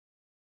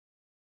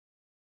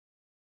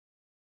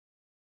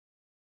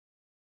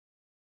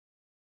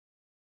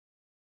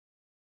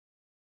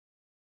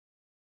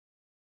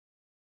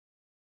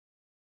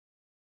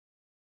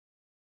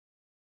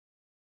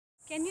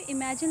Can you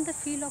imagine the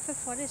feel of a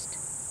forest?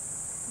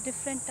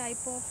 Different type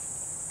of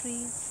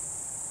trees,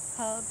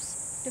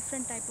 herbs,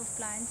 different type of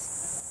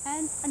plants,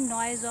 and a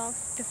noise of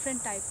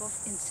different type of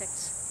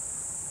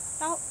insects.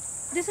 Now,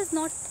 this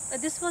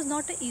was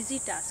not an easy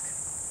task.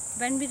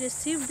 When we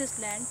received this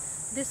land,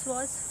 this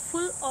was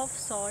full of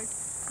salt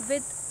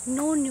with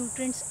no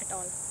nutrients at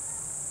all.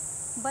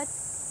 But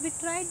we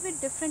tried with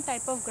different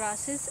type of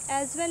grasses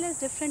as well as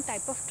different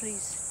type of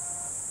trees.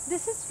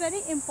 This is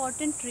very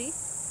important tree,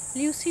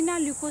 Leucaena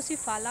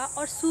leucocephala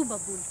or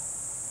subabul.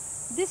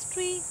 This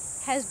tree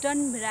has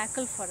done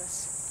miracle for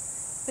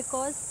us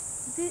because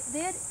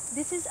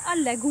this is a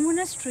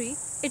leguminous tree.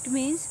 It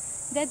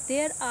means that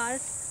there are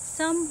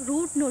some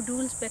root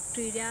nodules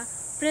bacteria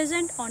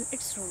present on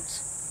its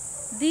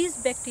roots. These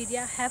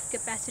bacteria have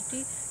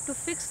capacity to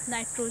fix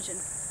nitrogen,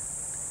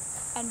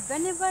 and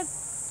whenever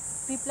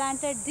we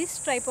planted this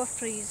type of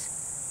trees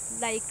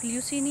like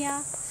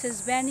Leucaena,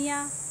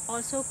 Sesbania,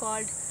 also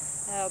called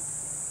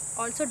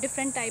also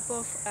different type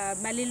of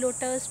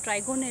Melilotus,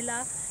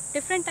 Trigonella,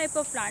 different type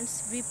of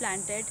plants we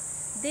planted,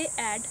 they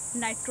add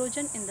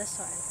nitrogen in the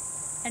soil.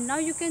 And now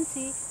you can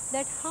see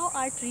that how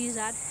our trees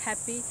are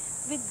happy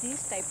with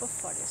these type of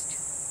forest.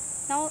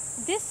 Now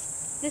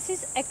this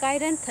is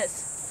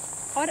Achiranthus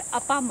or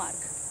apamarg.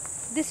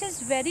 This is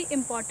very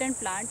important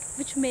plant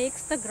which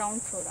makes the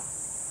ground flora.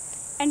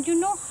 And you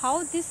know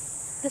how the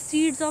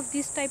seeds of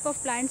these type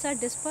of plants are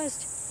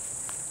dispersed?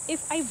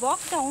 If I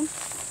walk down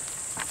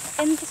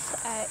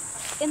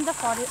in the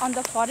forest, on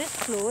the forest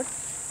floor,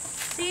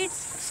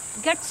 seeds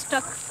get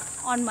stuck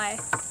on my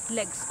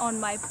legs, on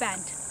my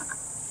pant.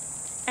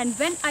 And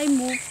when I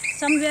move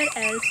somewhere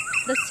else,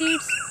 the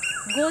seeds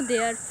go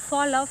there,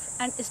 fall off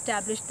and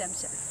establish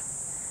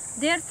themselves.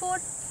 Therefore,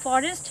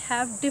 forests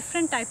have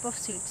different type of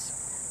seeds.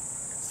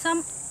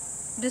 Some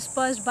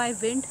dispersed by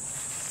wind,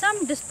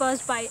 some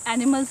dispersed by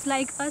animals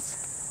like us,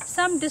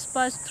 some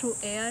dispersed through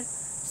air,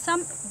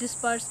 some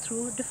dispersed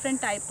through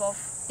different type of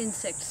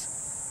insects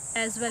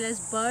as well as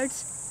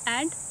birds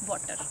and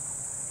water.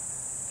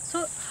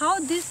 So how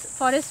these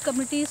forest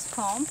communities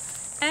form,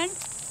 and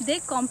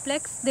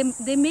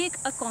they make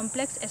a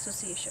complex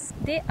association.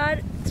 They are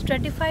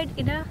stratified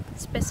in a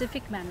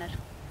specific manner.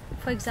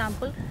 For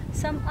example,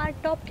 some are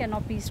top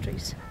canopy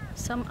trees,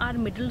 some are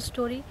middle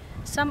story,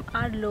 some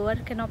are lower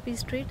canopy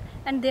trees,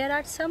 and there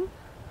are some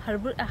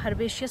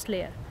herbaceous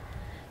layer.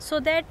 So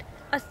that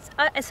a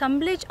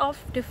assemblage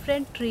of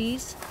different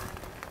trees,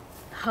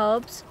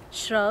 herbs,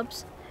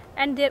 shrubs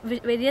and their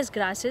various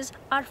grasses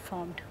are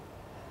formed.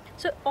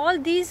 So all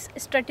these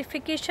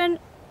stratification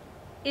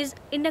is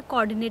in a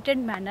coordinated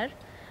manner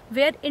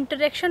where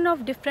interaction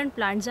of different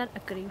plants are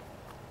occurring.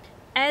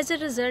 As a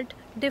result,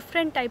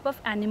 different type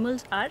of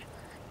animals are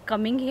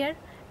coming here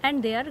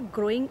and they are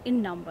growing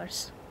in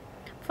numbers.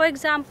 For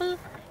example,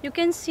 you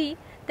can see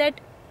that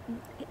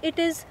it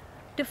is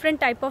different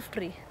type of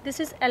tree.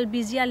 This is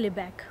Albizia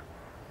libac,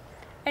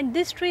 and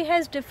this tree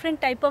has different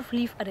type of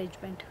leaf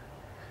arrangement,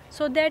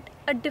 so that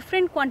a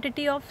different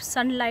quantity of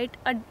sunlight,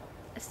 a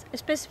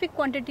specific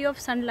quantity of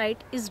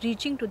sunlight is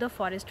reaching to the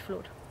forest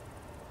floor.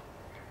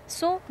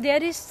 So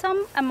there is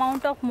some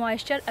amount of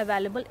moisture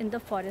available in the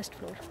forest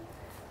floor.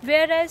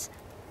 Whereas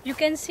you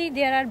can see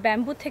there are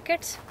bamboo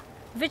thickets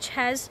which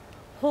has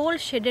whole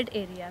shaded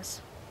areas.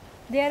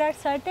 There are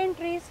certain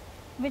trees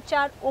which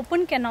are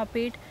open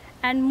canopied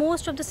and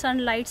most of the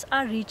sunlights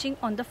are reaching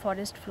on the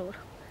forest floor.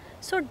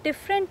 So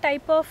different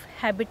type of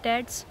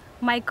habitats,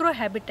 micro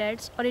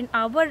habitats, or in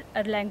our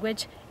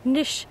language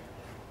niche,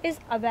 is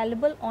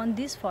available on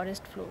these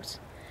forest floors.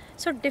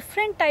 So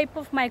different type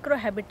of micro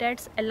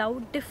habitats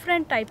allow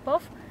different type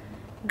of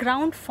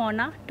ground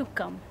fauna to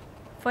come.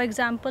 For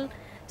example,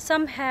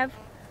 some have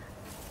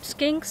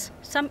skinks,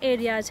 some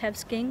areas have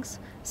skinks,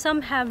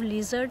 some have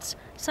lizards,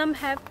 some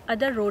have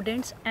other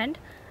rodents and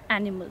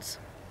animals.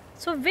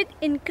 So with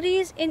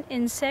increase in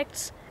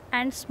insects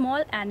and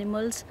small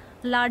animals,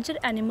 larger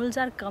animals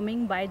are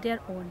coming by their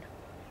own.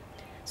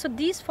 So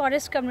these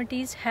forest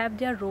communities have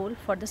their role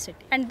for the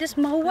city. And this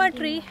mahua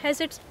tree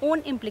has its own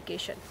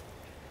implication.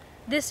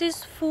 This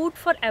is food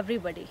for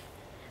everybody,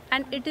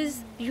 and it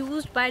is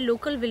used by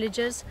local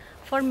villagers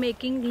for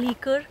making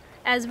liquor,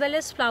 as well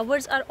as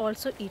flowers are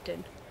also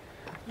eaten.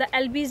 The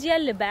Albizia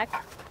libac,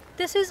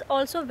 this is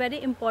also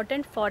very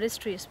important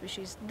forest tree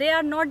species. They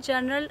are not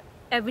general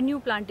avenue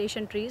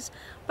plantation trees,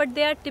 but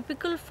they are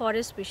typical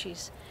forest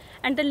species.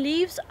 And the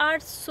leaves are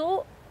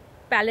so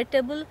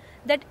palatable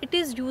that it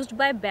is used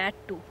by bat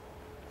too.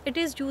 It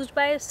is used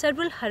by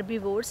several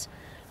herbivores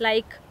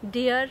like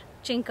deer,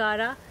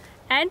 chinkara,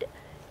 and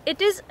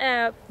it is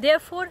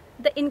therefore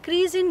the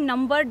increase in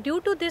number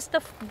due to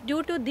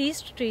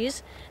these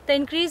trees, the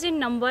increase in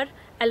number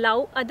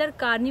allow other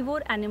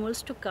carnivore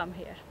animals to come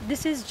here.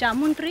 This is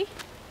jamun tree.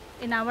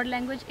 In our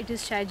language it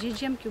is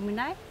Syzygium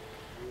cumini,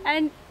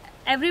 and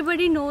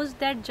everybody knows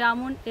that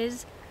jamun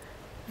is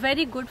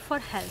very good for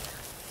health.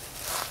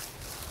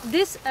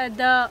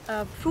 The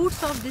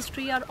fruits of this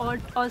tree are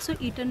also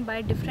eaten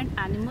by different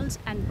animals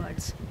and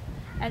birds,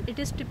 and it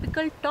is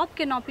typical top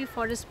canopy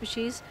forest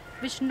species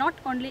which not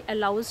only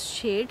allows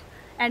shade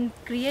and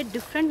create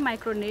different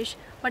micro niche,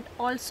 but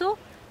also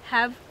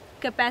have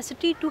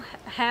capacity to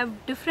have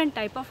different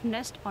type of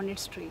nest on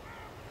its tree.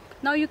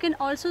 Now you can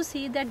also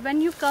see that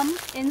when you come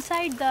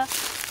inside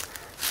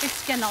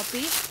its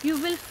canopy, you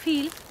will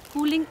feel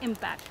cooling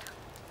impact.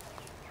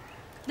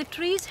 The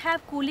trees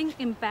have cooling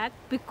impact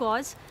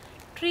because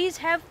trees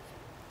have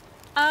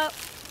a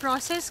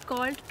process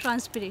called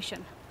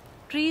transpiration.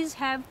 Trees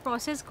have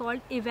process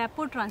called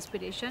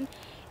evapotranspiration,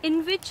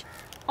 in which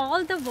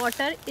all the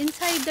water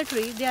inside the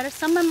tree, there is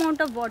some amount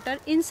of water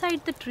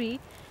inside the tree,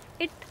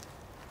 it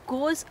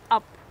goes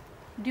up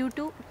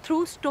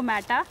through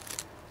stomata,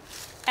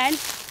 and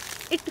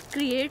it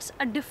creates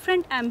a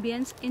different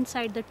ambience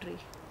inside the tree.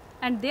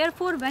 And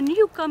therefore when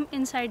you come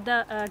inside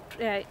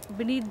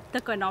beneath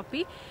the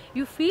canopy,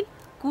 you feel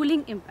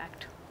cooling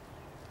impact.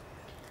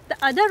 The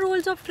other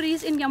roles of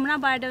trees in Yamuna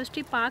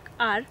Biodiversity Park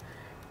are,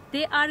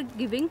 they are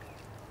giving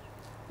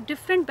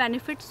different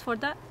benefits for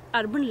the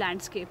urban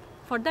landscape,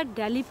 for the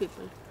Delhi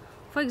people.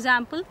 For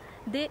example,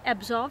 they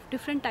absorb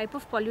different type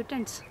of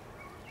pollutants.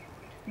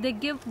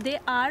 They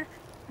are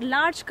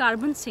large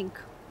carbon sink.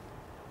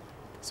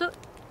 So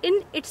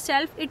in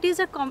itself, it is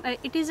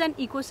an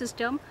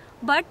ecosystem,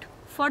 but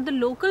for the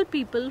local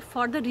people,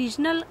 for the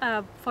regional,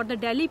 for the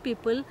Delhi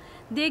people,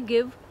 they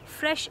give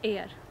fresh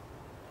air.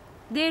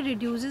 They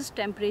reduces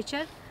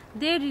temperature.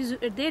 They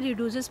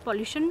reduces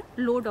pollution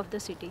load of the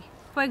city.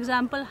 For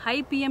example,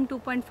 high PM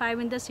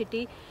 2.5 in the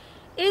city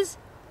is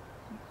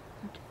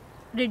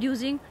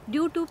reducing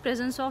due to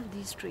presence of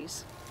these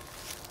trees.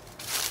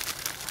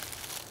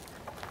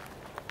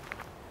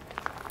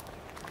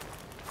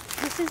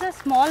 This is a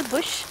small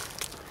bush.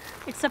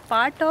 It's a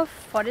part of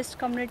forest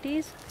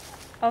communities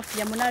of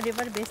Yamuna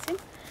river basin,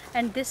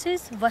 and this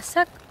is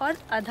Vasak or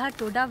Adha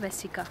Toda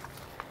vesica.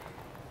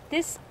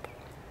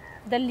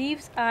 The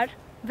leaves are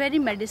very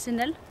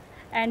medicinal,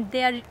 and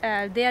they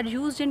are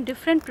used in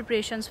different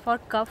preparations for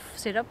cough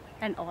syrup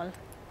and all.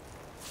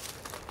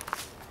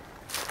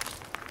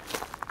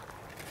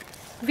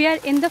 We are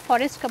in the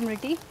forest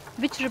community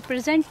which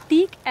represent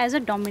teak as a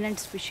dominant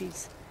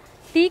species.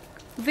 Teak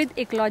with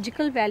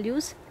ecological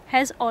values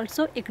has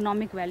also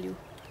economic value.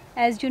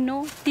 As you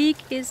know, teak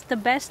is the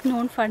best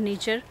known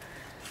furniture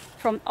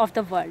of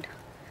the world.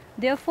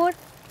 Therefore,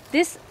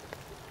 this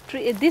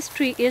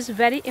tree is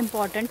very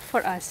important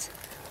for us.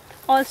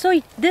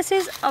 Also, this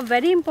is a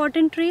very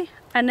important tree.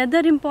 Another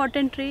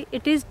important tree,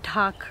 it is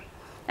dhak,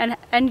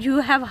 and you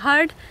have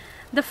heard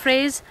the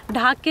phrase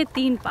dhak ke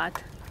teen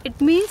paat.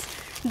 It means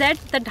that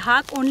the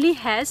dhak only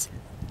has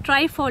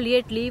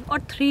trifoliate leaf or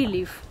 3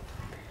 leaf.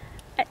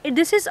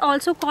 This is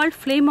also called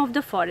flame of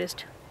the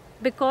forest,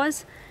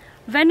 because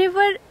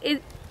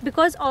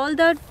because all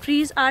the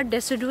trees are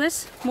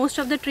deciduous, most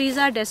of the trees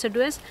are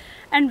deciduous,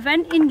 and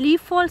when in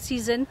leaf fall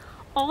season,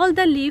 all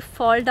the leaf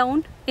fall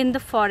down in the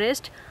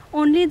forest,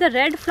 only the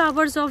red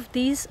flowers of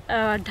these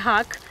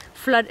dhak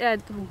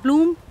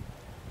bloom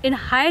in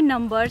high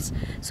numbers,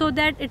 so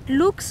that it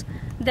looks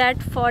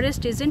that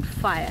forest is in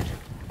fire.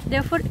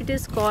 Therefore it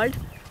is called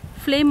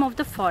flame of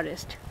the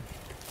forest.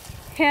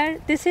 Here,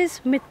 this is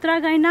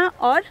Mitra Gaina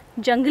or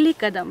Jangli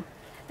Kadam,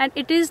 and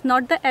it is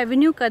not the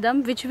avenue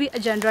kadam which we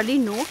generally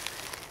know.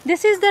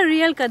 This is the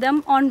real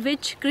kadam on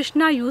which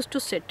Krishna used to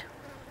sit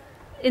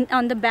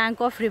on the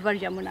bank of river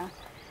Yamuna.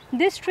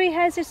 This tree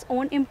has its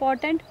own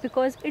importance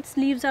because its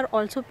leaves are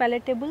also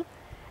palatable,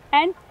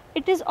 and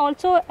it is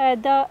also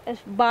the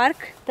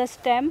bark, the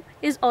stem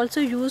is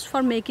also used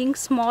for making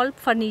small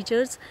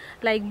furnitures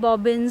like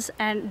bobbins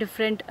and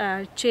different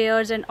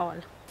chairs and all.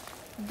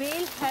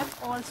 Bale have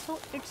also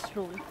its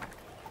role.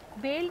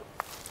 Bale,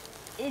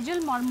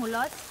 Aegil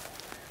marmulus,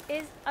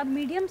 is a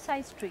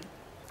medium-sized tree.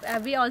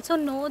 We also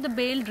know the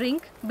bale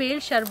drink, bale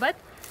sharbat,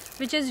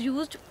 which is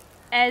used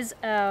as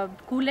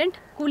cooling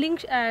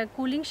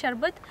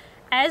sharbat,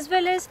 as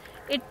well as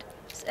it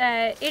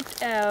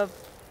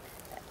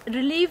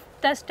relieve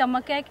the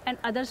stomachache and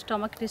other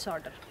stomach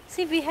disorder.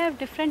 See, we have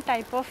different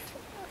type of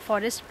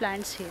forest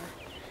plants here,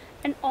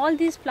 and all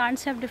these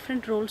plants have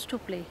different roles to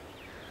play.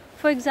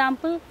 For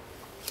example,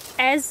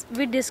 as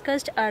we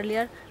discussed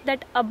earlier,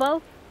 that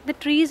above the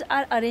trees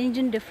are arranged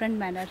in different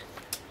manner.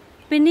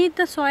 Beneath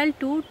the soil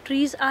too,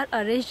 trees are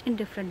arranged in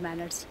different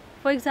manners.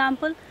 For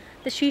example,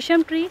 the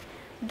shisham tree,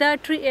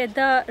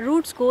 the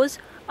roots goes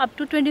up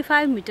to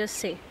 25 meters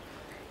say,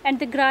 and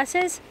the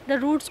grasses, the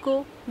roots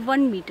go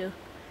 1 meter,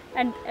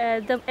 and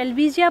the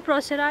Albizia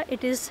procera,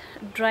 it is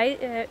dry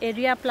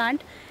area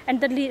plant, and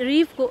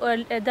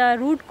the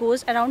root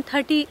goes around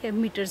 30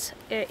 meters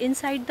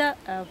inside the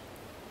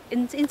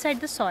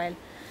soil.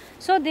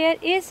 So there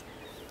is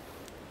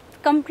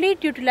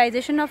complete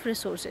utilization of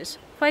resources.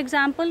 For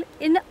example,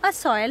 in a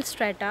soil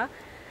strata,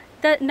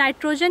 the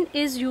nitrogen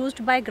is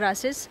used by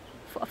grasses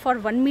for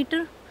 1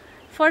 meter.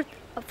 For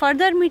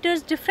further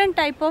meters, different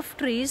type of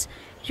trees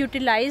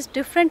utilize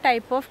different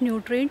type of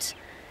nutrients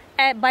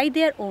by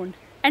their own,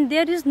 and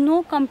there is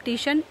no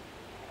competition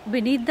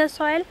beneath the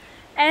soil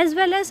as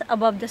well as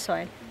above the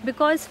soil,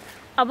 because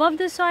above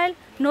the soil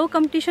no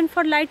competition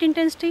for light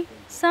intensity.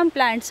 Some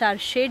plants are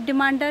shade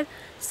demander,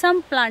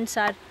 some plants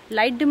are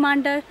light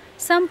demander,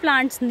 some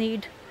plants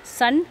need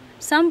sun,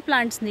 some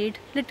plants need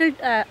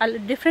a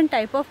different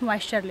type of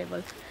moisture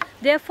level.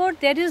 Therefore,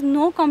 there is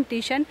no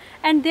competition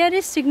and there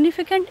is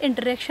significant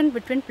interaction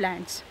between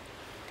plants.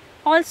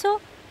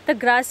 Also, the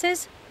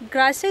grasses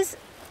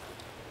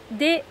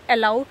they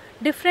allow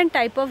different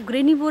type of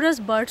granivorous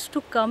birds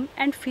to come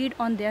and feed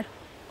on their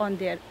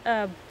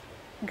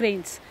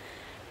grains.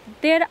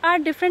 There are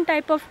different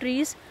type of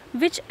trees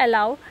which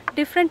allow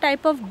different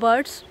type of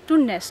birds to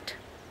nest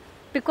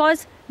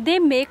because they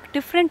make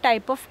different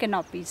type of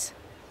canopies.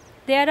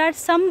 There are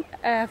some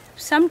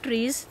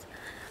trees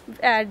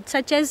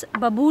such as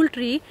babool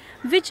tree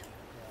which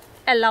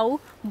allow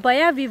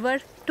boya weaver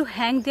to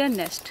hang their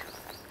nest.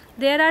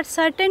 There are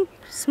certain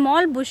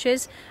small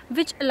bushes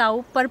which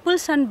allow purple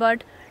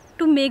sunbird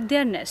to make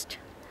their nest.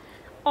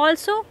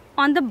 Also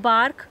on the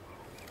bark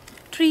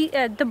tree,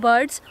 the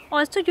birds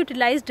also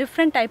utilize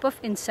different type of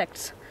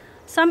insects.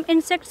 Some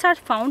insects are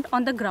found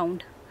on the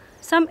ground,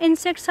 some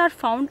insects are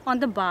found on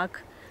the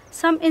bark,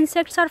 some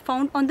insects are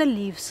found on the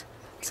leaves,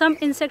 some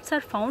insects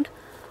are found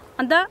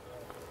on the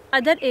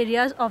other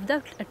areas of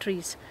the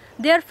trees.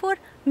 Therefore,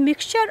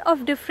 mixture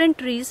of different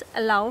trees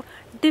allow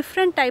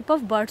different type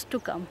of birds to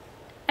come,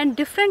 and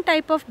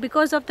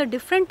because of the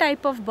different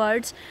type of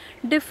birds,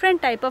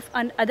 different type of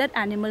other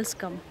animals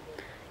come.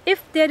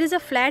 If there is a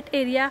flat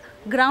area,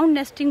 ground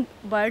nesting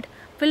bird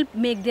will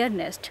make their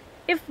nest.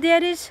 If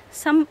there is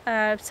some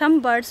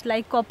birds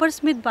like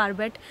coppersmith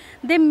barbet,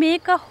 they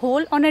make a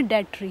hole on a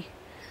dead tree.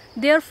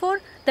 Therefore,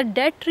 the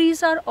dead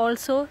trees are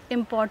also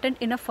important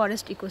in a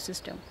forest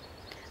ecosystem.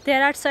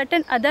 There are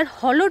certain other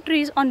hollow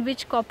trees on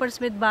which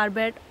coppersmith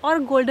barbet or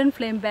golden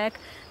flameback,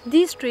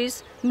 these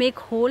trees make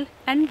hole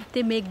and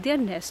they make their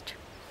nest.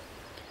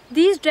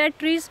 These dead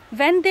trees,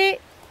 when they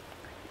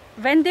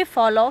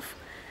fall off,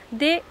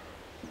 they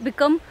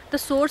become the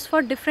source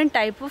for different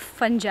type of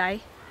fungi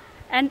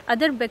and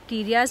other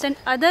bacteria and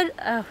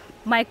other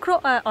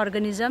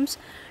microorganisms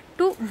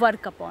to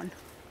work upon.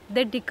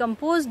 They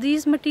decompose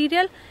these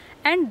material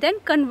and then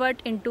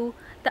convert into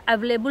the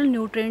available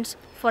nutrients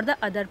for the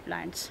other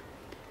plants.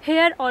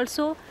 Here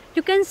also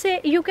you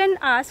can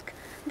ask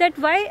that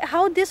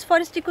how this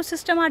forest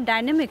ecosystem are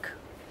dynamic.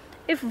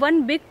 If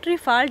one big tree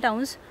falls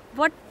down,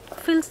 what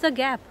fills the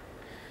gap?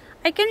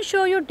 I can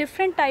show you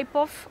different type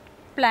of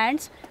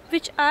plants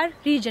which are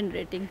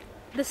regenerating.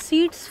 The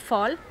seeds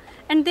fall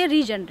and they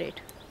regenerate.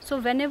 So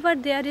whenever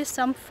there is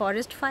some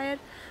forest fire,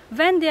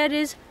 when there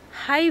is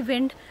high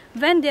wind,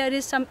 when there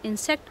is some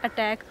insect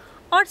attack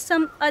or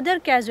some other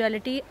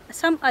casualty,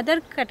 some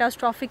other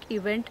catastrophic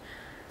event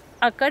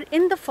occur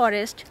in the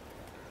forest,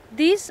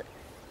 these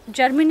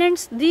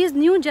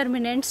new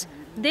germinants,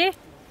 they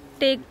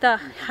take the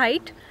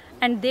height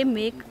and they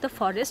make the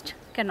forest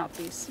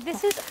canopies.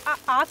 This is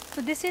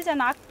an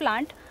aak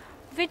plant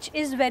which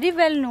is very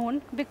well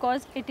known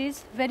because it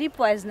is very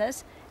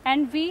poisonous,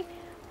 and we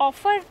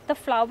offer the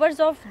flowers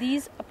of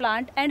these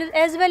plant and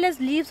as well as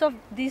leaves of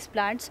these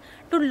plants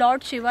to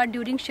Lord Shiva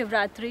during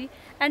Shivratri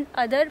and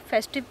other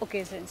festive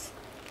occasions.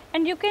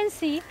 And you can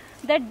see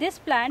that this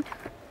plant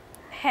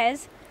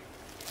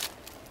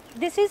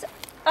this is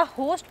a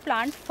host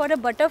plant for a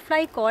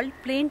butterfly called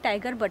plain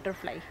tiger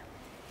butterfly,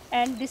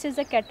 and this is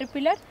a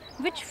caterpillar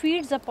which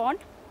feeds upon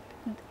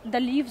the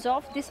leaves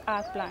of this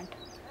aak plant.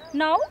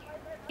 Now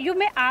you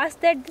may ask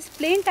that this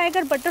plain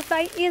tiger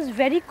butterfly is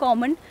very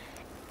common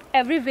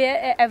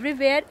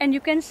everywhere and you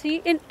can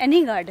see in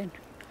any garden,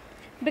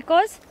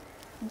 because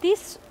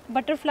this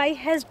butterfly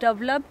has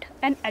developed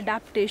an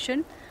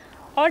adaptation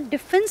or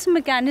defense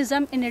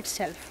mechanism in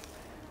itself.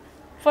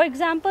 For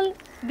example,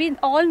 we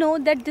all know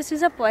that this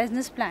is a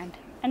poisonous plant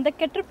and the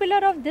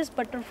caterpillar of this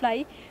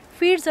butterfly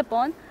feeds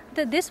upon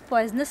this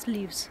poisonous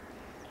leaves,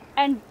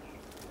 and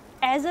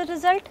as a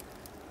result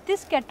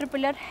this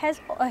caterpillar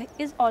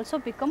is also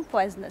become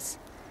poisonous.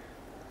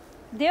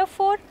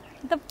 Therefore,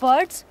 the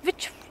birds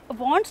which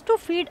wants to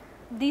feed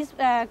these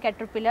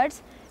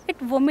caterpillars, it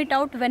vomit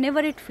out whenever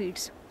it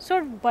feeds.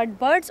 So but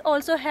birds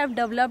also have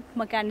developed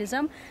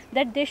mechanism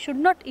that they should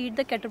not eat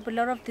the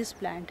caterpillar of this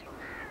plant.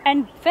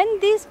 And when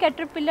these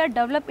caterpillar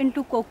develop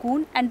into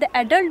cocoon and the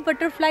adult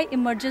butterfly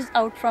emerges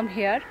out from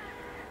here,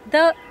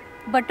 the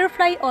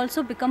butterfly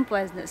also become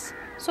poisonous.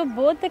 So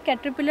both the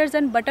caterpillars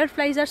and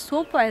butterflies are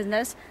so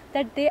poisonous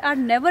that they are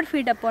never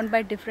fed upon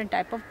by different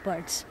type of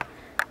birds.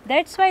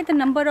 That's why the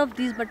number of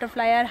these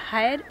butterflies are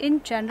higher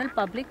in general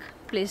public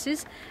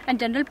places and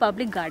general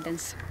public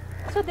gardens.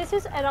 So this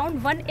is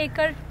around 1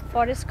 acre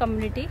forest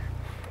community,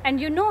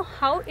 and you know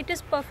how it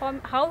is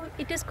how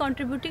it is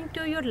contributing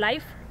to your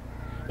life.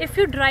 If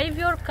you drive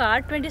your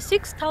car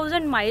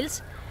 26,000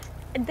 miles,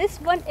 this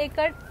 1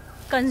 acre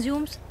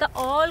consumes the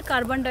all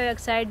carbon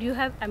dioxide you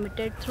have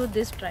emitted through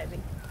this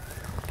driving.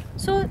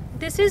 So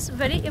this is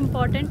very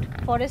important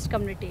forest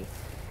community,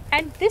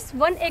 and this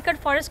 1 acre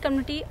forest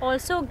community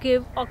also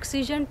give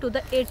oxygen to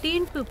the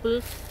 18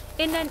 people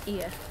in an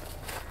year.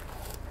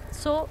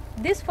 So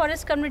this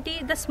forest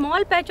community, the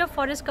small patch of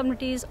forest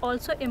community, is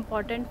also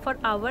important for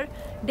our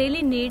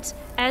daily needs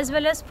as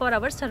well as for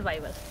our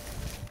survival.